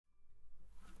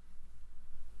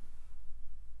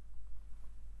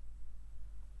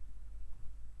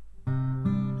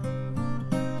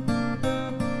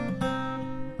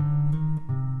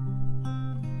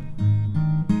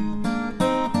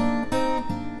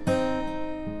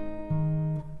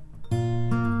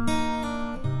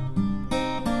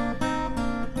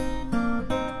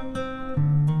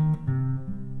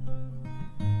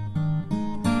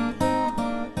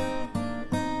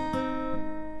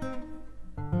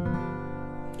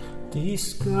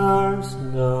These scars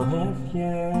don't have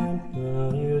yet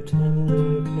but your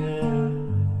tender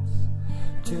cares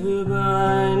to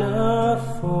bind our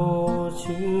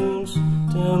fortunes.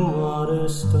 Them water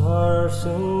stars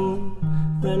soon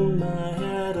when my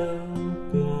head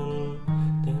open.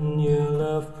 Then your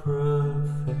love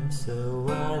professor,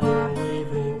 winding,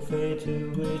 weaving fate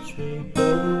to which we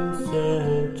both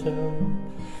atone.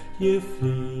 You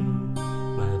flee,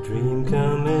 my dream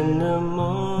come in the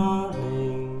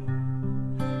morning.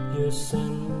 Your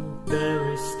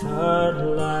sunberry starred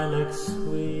lilac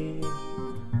sweet.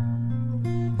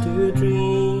 To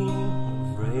dream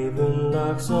of raven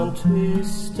locks on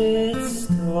twisted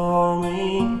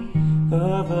stormy,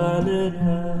 of violet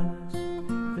eyes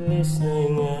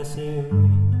listening as you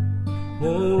read.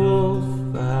 The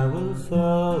wolf I will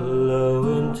follow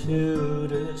into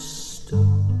the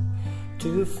storm,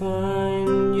 to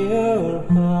find your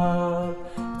heart,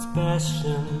 its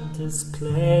passion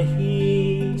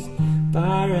displays,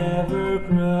 by ever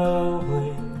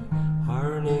growing,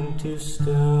 hardening to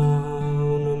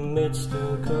stone, amidst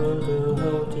the cold to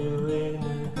hold you in a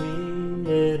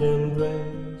heated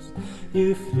embrace.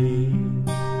 You flee,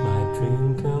 my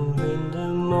dream come in the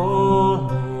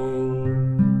morning.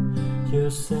 Your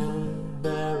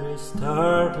sunberry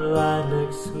starred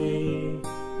lilac sweet.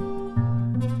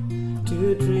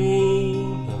 To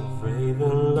dream of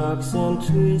raven locks and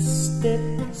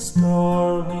twisted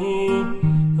stormy,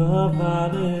 of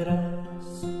violet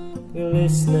eyes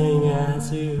glistening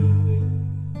as you weep.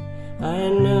 I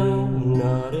know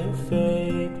not if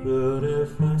fate would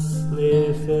have us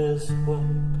live as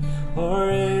one, or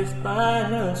if by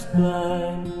love's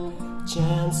blind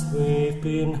chance we've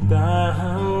been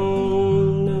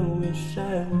bound. I wish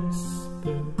I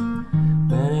whispered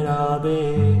when it all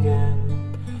began.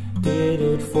 Did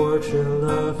it fortune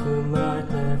love who might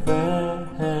never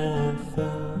have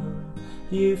found?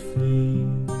 You flee,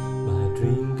 my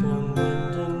dream come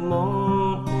in the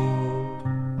morning.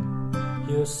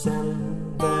 Your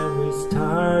sunberry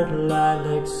starred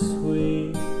lilac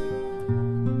sweet.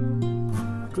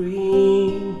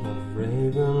 Dream of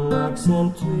raven locks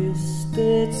and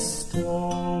twisted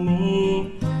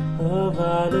stormy, of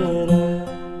violet